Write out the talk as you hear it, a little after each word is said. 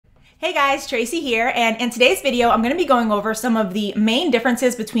Hey guys, Tracy here, and in today's video, I'm going to be going over some of the main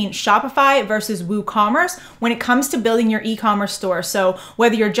differences between Shopify versus Woocommerce when it comes to building your e-commerce store. So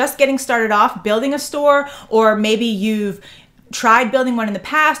whether you're just getting started off building a store, or maybe you've tried building one in the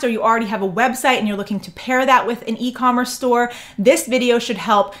past, or you already have a website and you're looking to pair that with an e-commerce store, this video should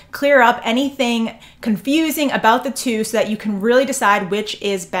help clear up anything confusing about the two so that you can really decide which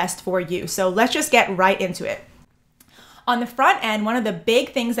is best for you. So let's just get right into it. On the front end, one of the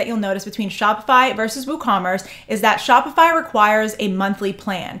big things that you'll notice between Shopify versus Woocommerce is that Shopify requires a monthly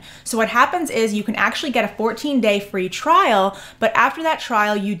plan. So what happens is you can actually get a 14-day free trial, but after that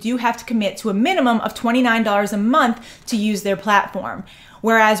trial, you do have to commit to a minimum of $29 a month to use their platform.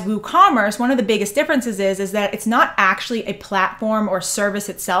 Whereas Woocommerce, one of the biggest differences is that it's not actually a platform or service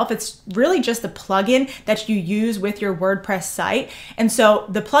itself. It's really just a plugin that you use with your WordPress site. And so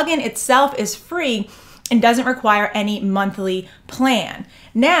the plugin itself is free and doesn't require any monthly plan.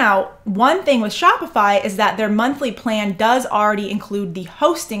 Now, one thing with Shopify is that their monthly plan does already include the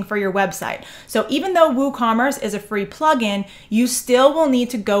hosting for your website. So even though WooCommerce is a free plugin, you still will need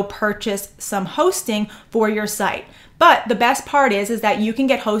to go purchase some hosting for your site. But the best part is that you can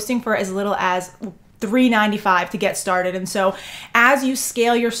get hosting for as little as $3.95 to get started. And so as you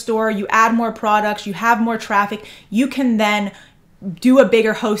scale your store, you add more products, you have more traffic, you can then do a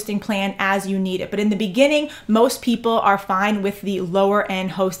bigger hosting plan as you need it. But in the beginning, most people are fine with the lower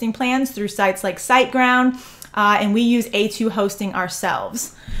end hosting plans through sites like SiteGround, and we use A2 hosting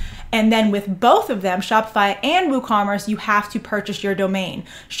ourselves. And then with both of them, Shopify and WooCommerce, you have to purchase your domain.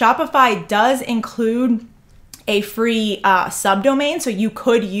 Shopify does include a free subdomain, so you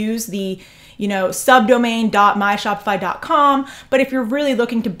could use the subdomain.myshopify.com. But if you're really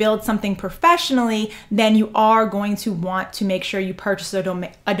looking to build something professionally, then you are going to want to make sure you purchase a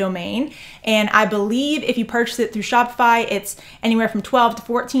domain. And I believe if you purchase it through Shopify, it's anywhere from $12 to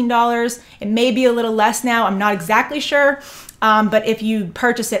 $14. It may be a little less now, I'm not exactly sure. But if you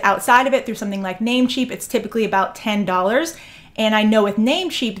purchase it outside of it through something like Namecheap, it's typically about $10. And I know with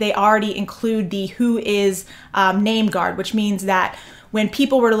Namecheap, they already include the Whois name guard, which means that when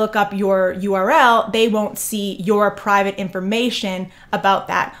people were to look up your URL, they won't see your private information about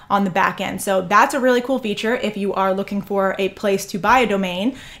that on the back end. So that's a really cool feature if you are looking for a place to buy a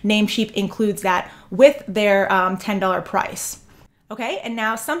domain. Namecheap includes that with their $10 price. Okay, and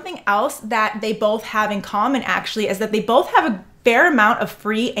now something else that they both have in common actually is that they both have a fair amount of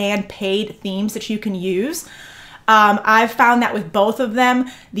free and paid themes that you can use. I've found that with both of them,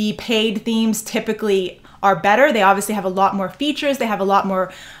 the paid themes typically are better. They obviously have a lot more features. They have a lot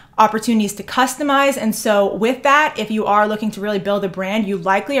more opportunities to customize. And so with that, if you are looking to really build a brand, you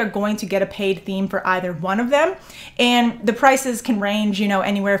likely are going to get a paid theme for either one of them. And the prices can range,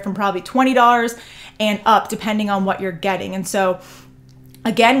 anywhere from probably $20 and up depending on what you're getting. And so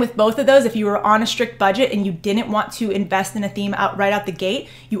again, with both of those, if you were on a strict budget and you didn't want to invest in a theme right out the gate,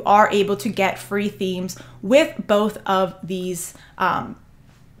 you are able to get free themes with both of these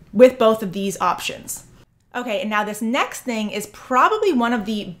options. Okay, and now this next thing is probably one of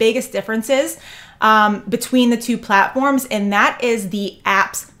the biggest differences between the two platforms, and that is the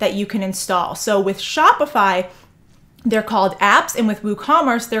apps that you can install. So with Shopify, they're called apps, and with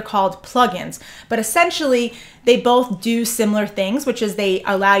WooCommerce, they're called plugins. But essentially, they both do similar things, which is they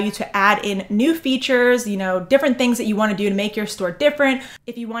allow you to add in new features, different things that you want to do to make your store different.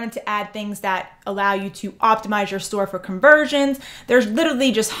 If you wanted to add things that allow you to optimize your store for conversions, there's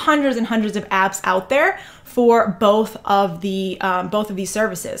literally just hundreds and hundreds of apps out there for both of these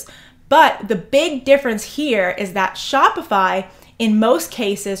services. But the big difference here is that Shopify, in most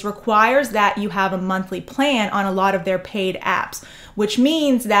cases, requires that you have a monthly plan on a lot of their paid apps, which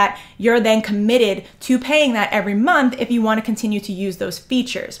means that you're then committed to paying that every month if you want to continue to use those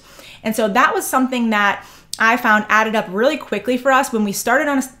features. And so that was something that I found added up really quickly for us when we started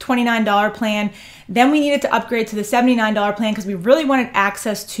on a $29 plan. Then we needed to upgrade to the $79 plan because we really wanted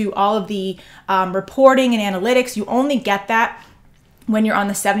access to all of the reporting and analytics. You only get that when you're on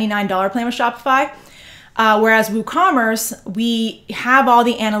the $79 plan with Shopify. Whereas WooCommerce, we have all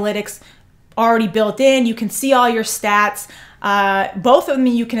the analytics already built in. You can see all your stats. Both of them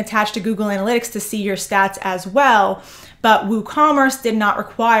you can attach to Google Analytics to see your stats as well. But WooCommerce did not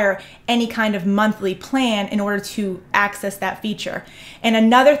require any kind of monthly plan in order to access that feature. And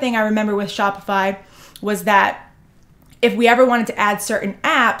another thing I remember with Shopify was that if we ever wanted to add certain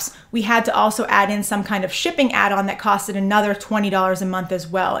apps, we had to also add in some kind of shipping add-on that costed another $20 a month as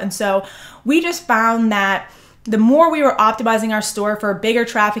well. And so we just found that the more we were optimizing our store for bigger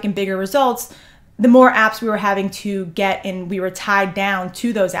traffic and bigger results, the more apps we were having to get, and we were tied down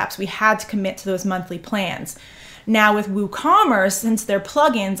to those apps. We had to commit to those monthly plans. Now with WooCommerce, since they're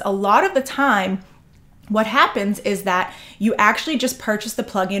plugins, a lot of the time, what happens is that you actually just purchase the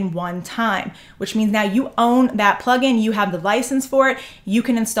plugin one time, which means now you own that plugin, you have the license for it, you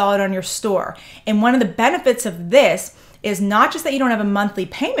can install it on your store. And one of the benefits of this is not just that you don't have a monthly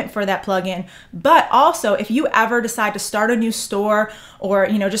payment for that plugin, but also if you ever decide to start a new store or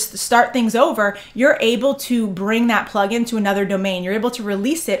just start things over, you're able to bring that plugin to another domain. You're able to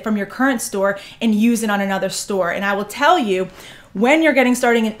release it from your current store and use it on another store. And I will tell you, when you're getting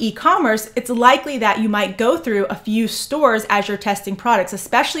started in e-commerce, it's likely that you might go through a few stores as you're testing products,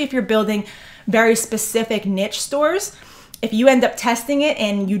 especially if you're building very specific niche stores. If you end up testing it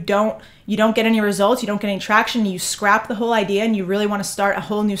and you don't get any results, you don't get any traction, you scrap the whole idea and you really want to start a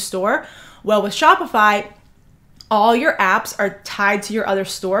whole new store, well, with Shopify, all your apps are tied to your other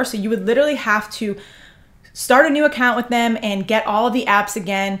store. So you would literally have to start a new account with them and get all of the apps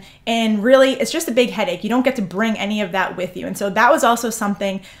again. And really, it's just a big headache. You don't get to bring any of that with you. And so that was also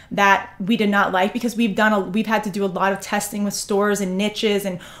something that we did not like, because we've had to do a lot of testing with stores and niches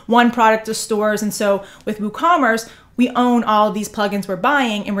and one product to stores. And so with WooCommerce, we own all of these plugins we're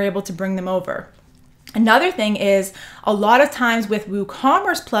buying and we're able to bring them over. Another thing is, a lot of times with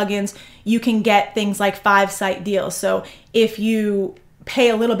WooCommerce plugins, you can get things like 5-site deals. So if you pay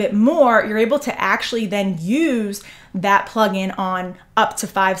a little bit more, you're able to actually then use that plugin on up to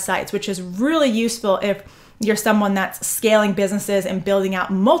 5 sites, which is really useful if you're someone that's scaling businesses and building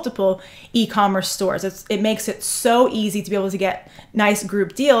out multiple e-commerce stores. It makes it so easy to be able to get nice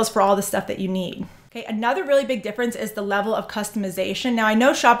group deals for all the stuff that you need. Okay, another really big difference is the level of customization. Now, I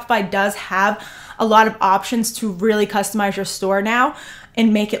know Shopify does have a lot of options to really customize your store now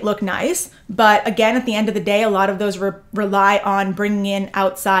and make it look nice. But again, at the end of the day, a lot of those rely on bringing in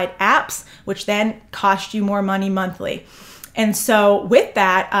outside apps, which then cost you more money monthly. And so with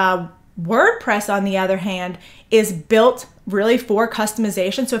that, WordPress, on the other hand, is built really for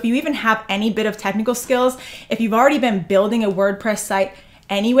customization. So if you even have any bit of technical skills, if you've already been building a WordPress site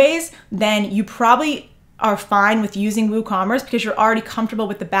anyways, then you probably are fine with using WooCommerce because you're already comfortable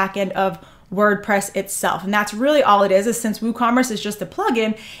with the back end of WordPress itself. And that's really all it is since WooCommerce is just a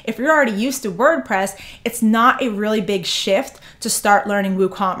plugin, if you're already used to WordPress, it's not a really big shift to start learning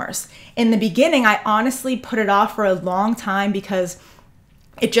WooCommerce. In the beginning, I honestly put it off for a long time because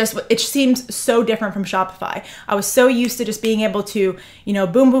it seems so different from Shopify. I was so used to just being able to,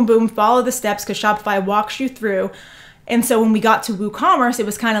 boom, boom, boom, follow the steps because Shopify walks you through. And so when we got to WooCommerce, it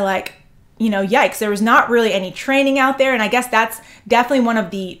was kind of like, yikes, there was not really any training out there. And I guess that's definitely one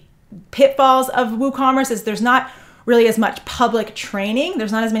of the pitfalls of WooCommerce is there's not really as much public training.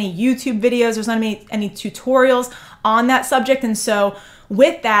 There's not as many YouTube videos. There's not any tutorials on that subject. And so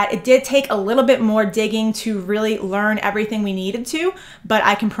with that, it did take a little bit more digging to really learn everything we needed to. But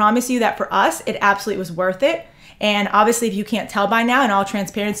I can promise you that for us, it absolutely was worth it. And obviously, if you can't tell by now, in all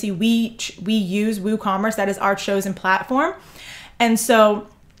transparency, we use WooCommerce. That is our chosen platform. And so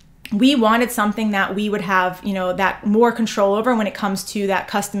we wanted something that we would have, that more control over when it comes to that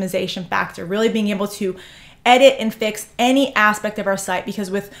customization factor, really being able to edit and fix any aspect of our site.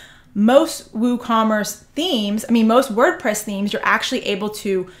 Because with most WooCommerce themes, most WordPress themes, you're actually able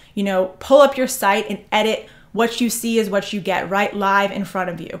to, pull up your site and edit what you see is what you get right live in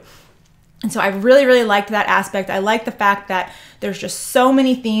front of you. And so I really, really liked that aspect. I like the fact that there's just so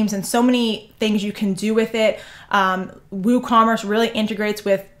many themes and so many things you can do with it. WooCommerce really integrates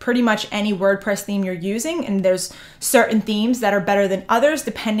with pretty much any WordPress theme you're using. And there's certain themes that are better than others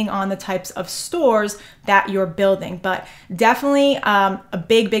depending on the types of stores that you're building. But definitely a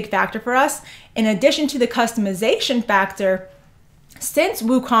big, big factor for us. In addition to the customization factor, since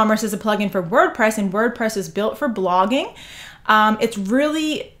WooCommerce is a plugin for WordPress and WordPress is built for blogging, it's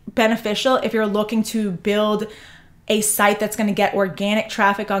really beneficial if you're looking to build a site that's going to get organic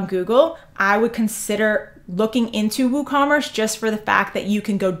traffic on Google. I would consider looking into WooCommerce just for the fact that you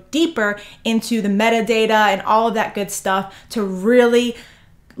can go deeper into the metadata and all of that good stuff to really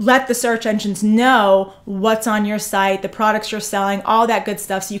let the search engines know what's on your site, the products you're selling, all that good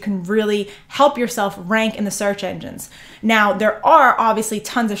stuff, so you can really help yourself rank in the search engines. Now, there are obviously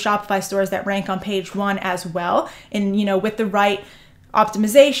tons of Shopify stores that rank on page 1 as well. And, with the right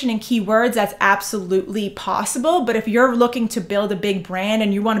optimization and keywords, that's absolutely possible. But if you're looking to build a big brand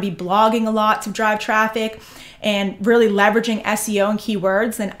and you want to be blogging a lot to drive traffic and really leveraging SEO and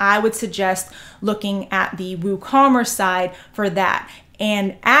keywords, then I would suggest looking at the WooCommerce side for that.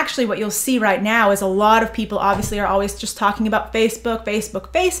 And actually what you'll see right now is a lot of people obviously are always just talking about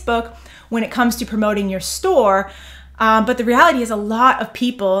Facebook when it comes to promoting your store. But the reality is a lot of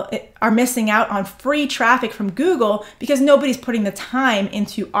people are missing out on free traffic from Google because nobody's putting the time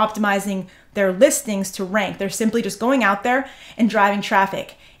into optimizing their listings to rank. They're simply just going out there and driving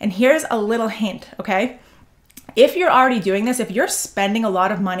traffic. And here's a little hint, okay? If you're already doing this, if you're spending a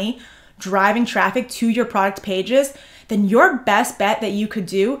lot of money driving traffic to your product pages, then your best bet that you could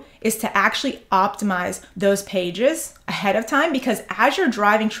do is to actually optimize those pages ahead of time, because as you're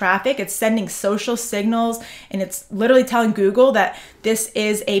driving traffic, it's sending social signals and it's literally telling Google that this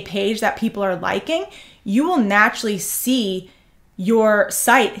is a page that people are liking. You will naturally see your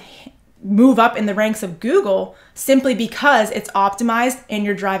site move up in the ranks of Google simply because it's optimized and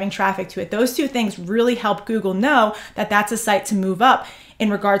you're driving traffic to it. Those two things really help Google know that that's a site to move up in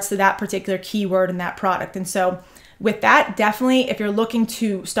regards to that particular keyword and that product. And so with that, definitely, if you're looking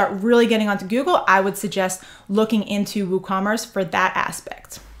to start really getting onto Google, I would suggest looking into WooCommerce for that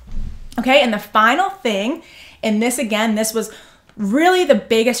aspect. Okay, and the final thing, and this again, this was really the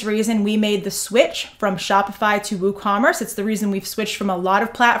biggest reason we made the switch from Shopify to WooCommerce. It's the reason we've switched from a lot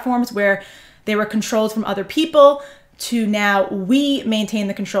of platforms where they were controlled from other people to now we maintain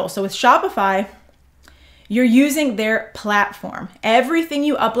the control. So with Shopify, you're using their platform. Everything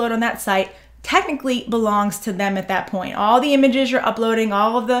you upload on that site technically belongs to them at that point. All the images you're uploading,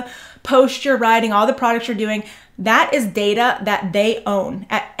 all of the posts you're writing, all the products you're doing, that is data that they own.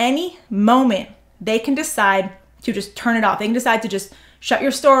 At any moment, they can decide to just turn it off. They can decide to just shut your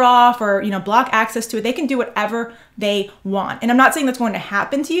store off or, block access to it. They can do whatever they want. And I'm not saying that's going to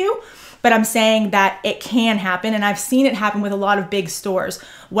happen to you, but I'm saying that it can happen. And I've seen it happen with a lot of big stores,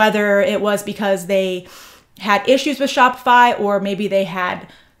 whether it was because they had issues with Shopify, or maybe they had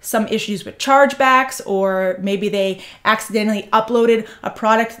some issues with chargebacks, or maybe they accidentally uploaded a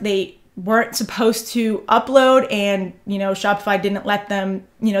product they weren't supposed to upload and, Shopify didn't let them,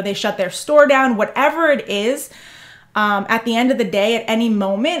 they shut their store down, whatever it is. At the end of the day, at any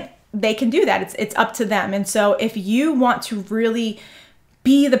moment, they can do that. It's up to them. And so if you want to really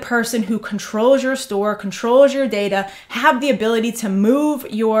be the person who controls your store, controls your data, have the ability to move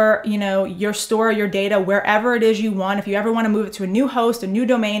your store, your data wherever it is you want. If you ever want to move it to a new host, a new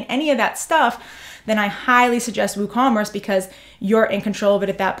domain, any of that stuff, then I highly suggest WooCommerce, because you're in control of it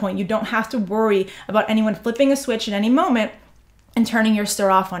at that point. You don't have to worry about anyone flipping a switch at any moment and turning your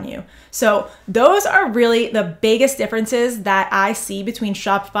store off on you. So those are really the biggest differences that I see between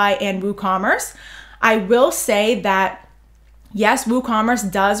Shopify and WooCommerce. I will say that yes,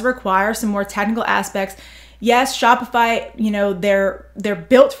 WooCommerce does require some more technical aspects. Yes, Shopify, they're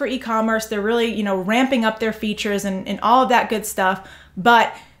built for e-commerce. They're really, ramping up their features and all of that good stuff.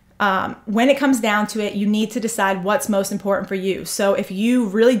 But when it comes down to it, you need to decide what's most important for you. So if you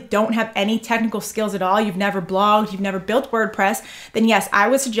really don't have any technical skills at all, you've never blogged, you've never built WordPress, then yes, I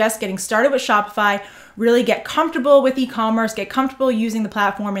would suggest getting started with Shopify, really get comfortable with e-commerce, get comfortable using the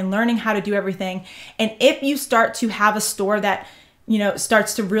platform and learning how to do everything. And if you start to have a store that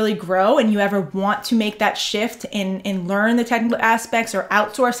starts to really grow and you ever want to make that shift and learn the technical aspects or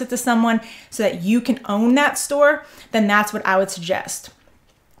outsource it to someone so that you can own that store, then that's what I would suggest.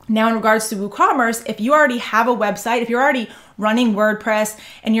 Now, in regards to WooCommerce, if you already have a website, if you're already running WordPress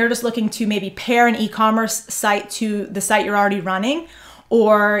and you're just looking to maybe pair an e-commerce site to the site you're already running,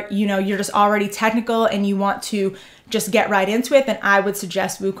 or you're just already technical and you want to just get right into it, then I would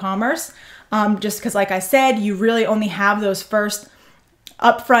suggest WooCommerce. Just because, like I said, you really only have those first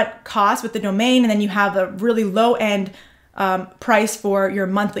upfront costs with the domain, and then you have a really low end price for your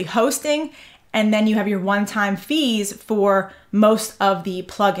monthly hosting, and then you have your one-time fees for most of the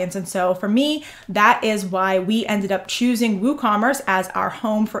plugins. And so for me, that is why we ended up choosing WooCommerce as our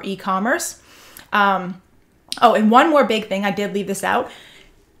home for e-commerce. Oh, and one more big thing, I did leave this out.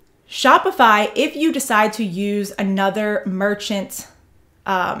 Shopify, if you decide to use another merchant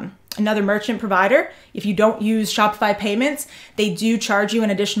provider, if you don't use Shopify payments, they do charge you an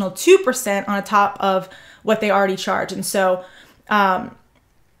additional 2% on top of what they already charge. And so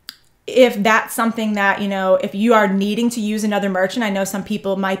if that's something that, if you are needing to use another merchant, I know some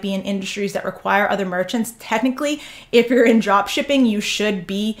people might be in industries that require other merchants. Technically, if you're in drop shipping, you should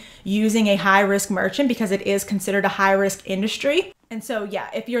be using a high risk merchant because it is considered a high risk industry. And so, yeah,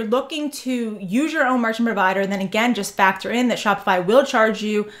 if you're looking to use your own merchant provider, then again, just factor in that Shopify will charge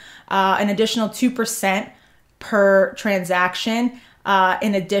you an additional 2% per transaction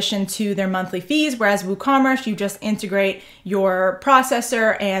in addition to their monthly fees, whereas WooCommerce, you just integrate your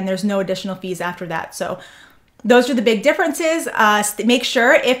processor and there's no additional fees after that. So those are the big differences. Make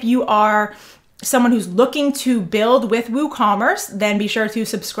sure if you are someone who's looking to build with WooCommerce, then be sure to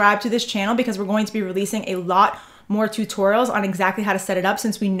subscribe to this channel because we're going to be releasing a lot more tutorials on exactly how to set it up,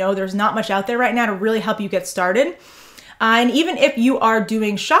 since we know there's not much out there right now to really help you get started. And even if you are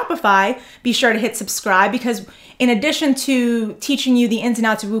doing Shopify, be sure to hit subscribe, because in addition to teaching you the ins and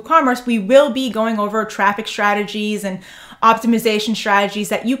outs of WooCommerce, we will be going over traffic strategies and optimization strategies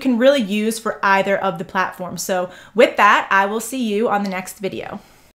that you can really use for either of the platforms. So with that, I will see you on the next video.